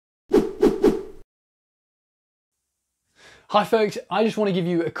Hi folks, I just want to give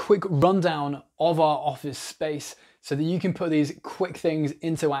you a quick rundown of our office space so that you can put these quick things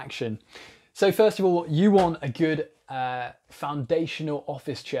into action. So first of all, you want a good foundational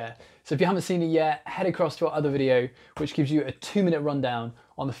office chair. So if you haven't seen it yet, head across to our other video, which gives you a 2-minute rundown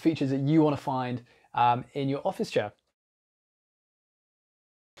on the features that you want to find in your office chair.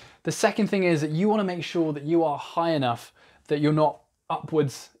 The second thing is that you want to make sure that you are high enough that you're not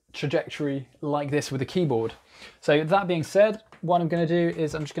upwards trajectory like this with a keyboard. So that being said, what I'm going to do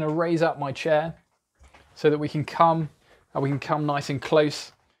is I'm just going to raise up my chair so that we can come nice and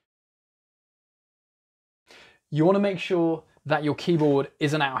close. You want to make sure that your keyboard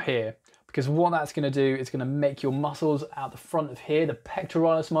isn't out here, because what that's going to do is going to make your muscles out the front of here, the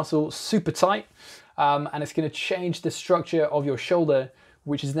pectoralis muscle, super tight, and it's going to change the structure of your shoulder,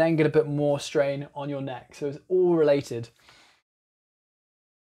 which is then going to put more strain on your neck. So it's all related.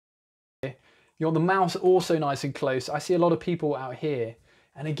 You want the mouse also nice and close. I see a lot of people out here,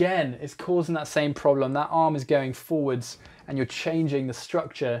 and again, it's causing that same problem. That arm is going forwards and you're changing the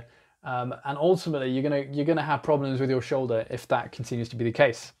structure, and ultimately you're gonna have problems with your shoulder if that continues to be the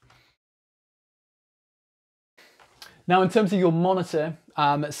case. Now, in terms of your monitor,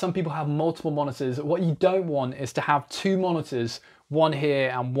 some people have multiple monitors. What you don't want is to have 2 monitors, one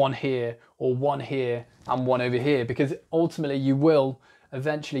here and one here, or one here and one over here, because ultimately you will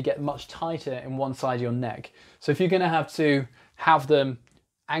eventually get much tighter in one side of your neck. So if you're going to have them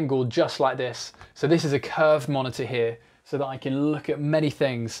angled just like this, so this is a curved monitor here, so that I can look at many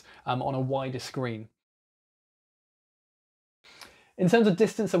things on a wider screen. In terms of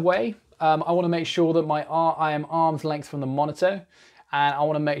distance away, I want to make sure that I am arm's length from the monitor, and I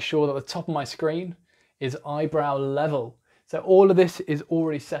want to make sure that the top of my screen is eyebrow level. So all of this is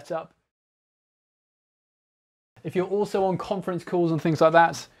already set up. If you're also on conference calls and things like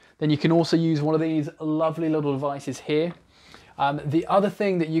that, then you can also use one of these lovely little devices here. The other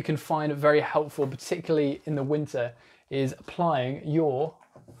thing that you can find very helpful, particularly in the winter, is applying your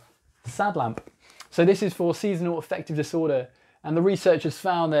SAD lamp. So this is for seasonal affective disorder, and the research has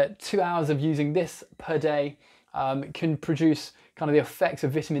found that 2 hours of using this per day can produce kind of the effects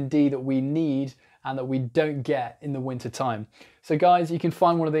of vitamin D that we need and that we don't get in the winter time. So guys, you can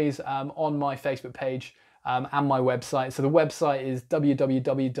find one of these on my Facebook page and my website. So the website is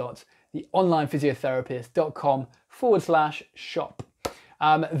www.theonlinephysiotherapist.com/shop.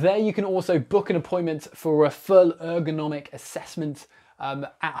 There you can also book an appointment for a full ergonomic assessment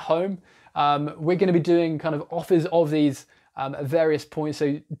at home. We're going to be doing kind of offers of these at various points,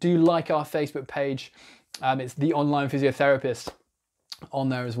 so do like our Facebook page. It's the Online Physiotherapist on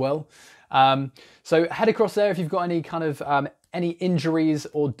there as well. So head across there if you've got any kind of any injuries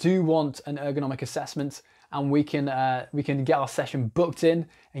or do want an ergonomic assessment, and we can get our session booked in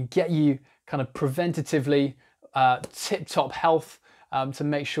and get you kind of preventatively tip-top health to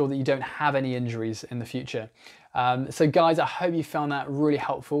make sure that you don't have any injuries in the future. So guys, I hope you found that really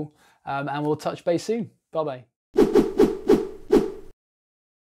helpful, and we'll touch base soon. Bye-bye.